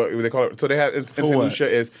what they call it. So they have in St. Lucia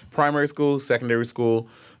is primary school, secondary school,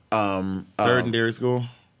 Third and dairy school.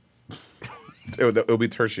 It'll be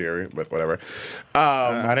tertiary, but whatever.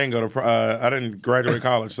 I didn't go to. I didn't graduate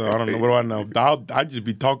college, so I don't know. What do I know? I just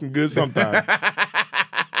be talking good sometimes.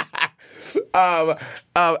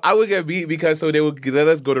 I would get beat because they would let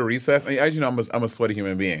us go to recess. And as you know, I'm a sweaty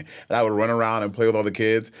human being, and I would run around and play with all the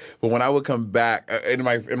kids. But when I would come back in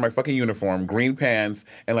my fucking uniform, green pants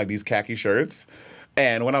and these khaki shirts,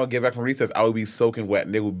 and when I would get back from recess, I would be soaking wet,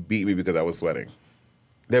 and they would beat me because I was sweating.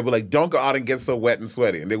 They would be don't go out and get so wet and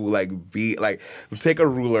sweaty. And they would take a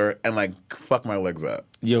ruler and fuck my legs up.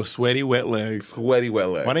 Yo, sweaty wet legs. Sweaty wet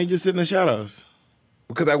legs. Why didn't you just sit in the shadows?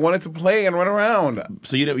 Because I wanted to play and run around.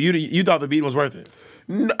 So you thought the beating was worth it?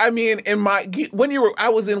 I mean, I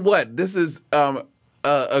was in what? This is a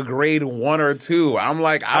grade 1 or 2. I'm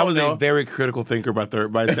I was a very critical thinker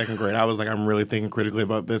by second grade. I was I'm really thinking critically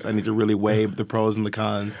about this. I need to really weigh the pros and the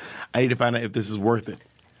cons. I need to find out if this is worth it.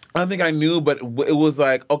 I don't think I knew, but it was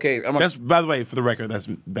okay. That's, by the way, for the record, that's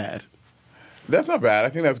bad. That's not bad. I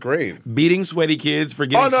think that's great. Beating sweaty kids for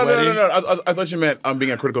getting sweaty? No. I thought you meant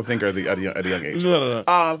being a critical thinker at a young age. No.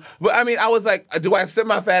 But I mean, I was do I sit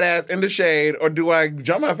my fat ass in the shade or do I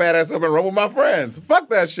jump my fat ass up and run with my friends? Fuck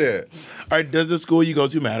that shit. All right, does the school you go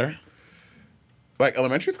to matter?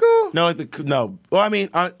 Elementary school? No, no. Well, I mean,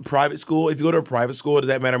 private school. If you go to a private school, does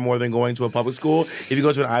that matter more than going to a public school? If you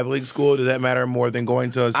go to an Ivy League school, does that matter more than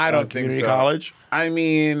going to a community college? I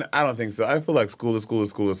mean, I don't think so. I feel like school is school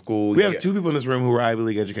is school is school. We have 2 people in this room who are Ivy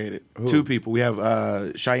League educated. Who? 2 people. We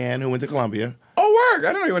have Cheyenne, who went to Columbia. Oh, word. I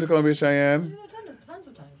didn't know you went to Columbia, Cheyenne. Tons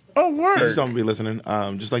of times. Oh, word. You just don't be listening.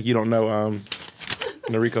 Just like you don't know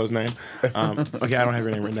Noriko's name. Okay, I don't have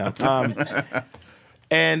your name written down.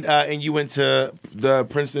 And you went to the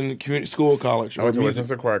Princeton Community School College. I went to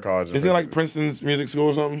Westminster Choir College. Isn't it Princeton's music school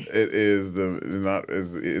or something? It is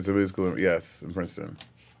it's a music school. Yes, in Princeton.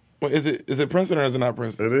 Well, is it Princeton or is it not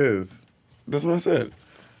Princeton? It is. That's what I said.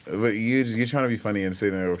 But you're trying to be funny and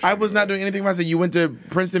saying that. I was not doing anything. I said you went to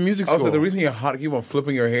Princeton Music School. Also, the reason you're hot, keep on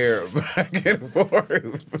flipping your hair back and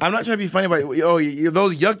forth. I'm not trying to be funny, but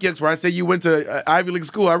those yucks where I say you went to Ivy League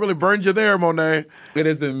school, I really burned you there, Monét. It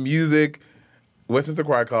is the music. Westminster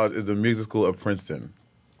Choir College is the music school of Princeton.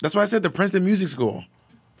 That's why I said the Princeton Music School.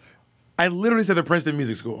 I literally said the Princeton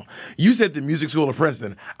Music School. You said the Music School of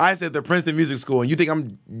Princeton. I said the Princeton Music School, and you think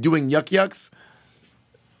I'm doing yucks?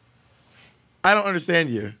 I don't understand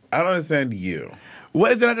you. I don't understand you.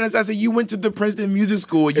 What is it? I said you went to the Princeton Music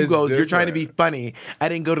School. You're trying to be funny. I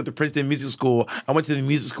didn't go to the Princeton Music School. I went to the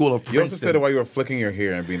Music School of Princeton. You also said it while you were flicking your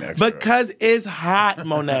hair and being extra. Because it's hot,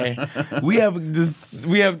 Monét.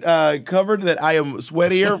 we have covered that I am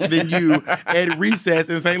sweatier than you at recess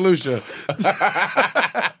in St. Lucia.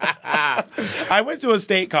 I went to a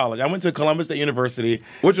state college. I went to Columbus State University,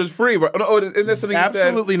 which was free. But isn't this something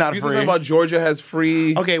absolutely you said? not You free? said something about Georgia has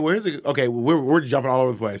free. Okay, we're jumping all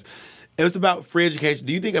over the place. It was about free education.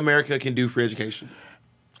 Do you think America can do free education?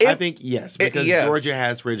 I think yes, because Georgia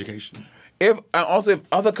has free education. If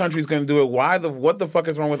other countries can do it, what the fuck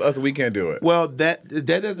is wrong with us? We can't do it. Well, that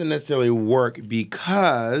doesn't necessarily work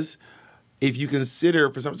because if you consider,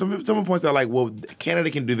 for someone points out like, well, Canada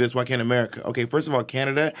can do this, why can't America? Okay, first of all,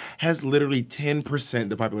 Canada has literally 10%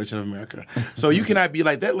 the population of America. So you cannot be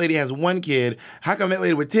like, that lady has 1 kid. How come that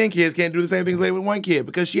lady with 10 kids can't do the same thing as the lady with 1 kid?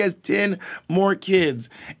 Because she has 10 more kids.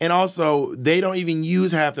 And also, they don't even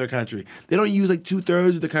use half their country. They don't use like 2/3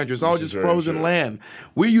 of the country. It's all just frozen land.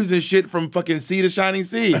 We're using shit from fucking sea to shining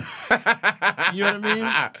sea. You know what I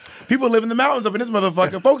mean? People live in the mountains up in this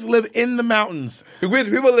motherfucker. Folks live in the mountains.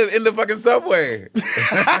 People live in the fucking subway.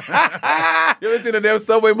 You ever seen the damn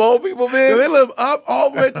subway mole people, bitch? So they live up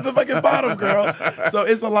all the way to the fucking bottom, girl. So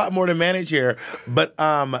it's a lot more to manage here. But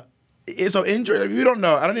so in Georgia, if you don't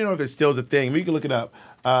know, I don't even know if it still is a thing. You can look it up.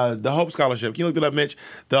 The Hope Scholarship. Can you look it up, Mitch?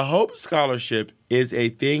 The Hope Scholarship is a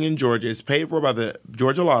thing in Georgia. It's paid for by the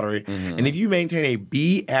Georgia Lottery. Mm-hmm. And if you maintain a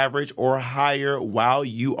B average or higher while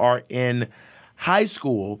you are in high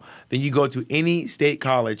school, then you go to any state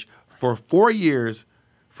college for 4 years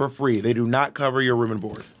for free. They do not cover your room and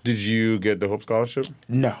board. Did you get the Hope Scholarship?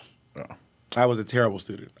 No. Oh. I was a terrible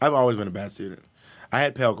student. I've always been a bad student. I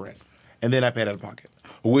had Pell Grant, and then I paid out of pocket.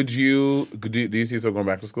 Do you see yourself going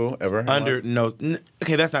back to school ever?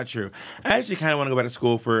 Okay, that's not true. I actually kind of want to go back to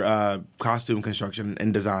school for costume construction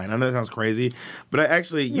and design. I know that sounds crazy, but I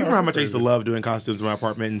actually, you remember how much I used to love doing costumes in my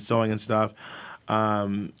apartment and sewing and stuff.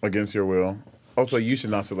 Against your will. Also, you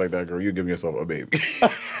should not sit like that, girl. You're giving yourself a baby.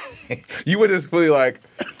 You were just really like...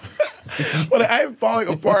 Well, I am falling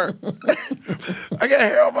apart. I got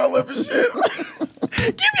hair on my lip and shit.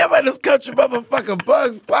 Get me out of this country, motherfucker.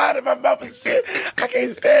 Bugs flying in my mouth and shit. I can't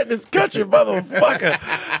stand this country, motherfucker.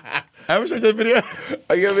 I ever showed that video?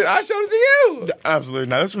 I showed it to you. Absolutely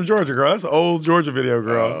not. That's from Georgia, girl. That's an old Georgia video,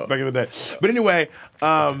 girl, back in the day. But anyway,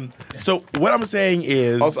 so what I'm saying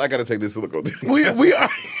is... Also, I got to take this silicone. We are...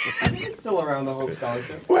 It's still around the Hope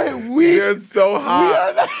Scholarship. Wait, they're so hot. We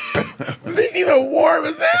are not... These are warm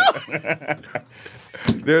as hell.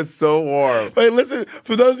 They're so warm. Wait, listen.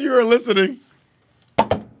 For those of you who are listening...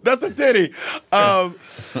 That's a titty.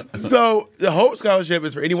 So the Hope Scholarship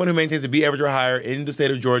is for anyone who maintains a B average or higher in the state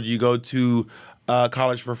of Georgia. You go to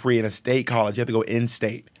college for free in a state college. You have to go in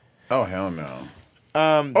state. Oh, hell no.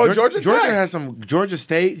 Georgia has some Georgia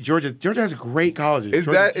State. Georgia has great colleges.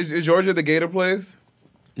 Is Georgia the Gator place?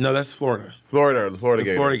 No, that's Florida. The Florida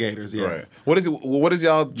Gators. Florida Gators, yeah. Right. What is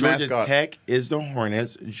y'all Georgia mascot? Tech is the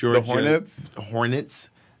Hornets. Georgia, the Hornets? Hornets.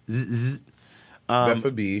 That's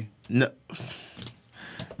a B. No.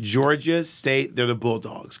 Georgia State, they're the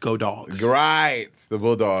Bulldogs. Go Dogs. Right, the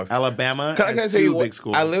Bulldogs. Alabama Can I has tell you two big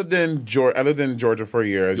schools. I lived in Georgia for a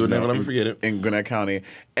year. As You'll you know, never let me forget it. In Gwinnett County.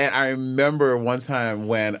 And I remember one time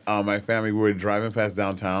when my family, we were driving past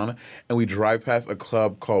downtown, and we drive past a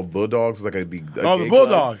club called Bulldogs. Like the Bulldog.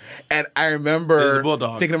 Club. And I remember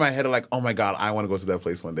thinking in my head, like, oh my God, I want to go to that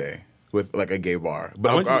place one day. With like a gay bar.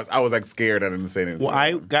 But I was like scared. I didn't say anything. Well,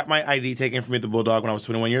 I got my ID taken from me at the Bulldog when I was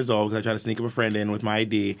 21 years old because I tried to sneak up a friend in with my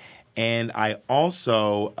ID. And I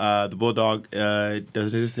also, the Bulldog doesn't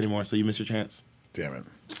exist anymore, so you missed your chance. Damn it.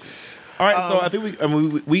 All right, so I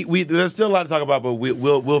think we there's still a lot to talk about, but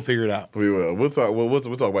we'll figure it out. We will. We'll talk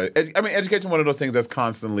about it. I mean, education is one of those things that's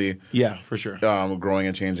constantly for sure growing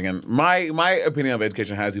and changing. And my opinion of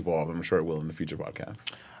education has evolved. I'm sure it will in the future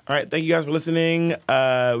podcasts. All right, thank you guys for listening.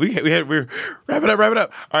 We're wrap it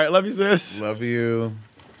up. All right, love you, sis. Love you.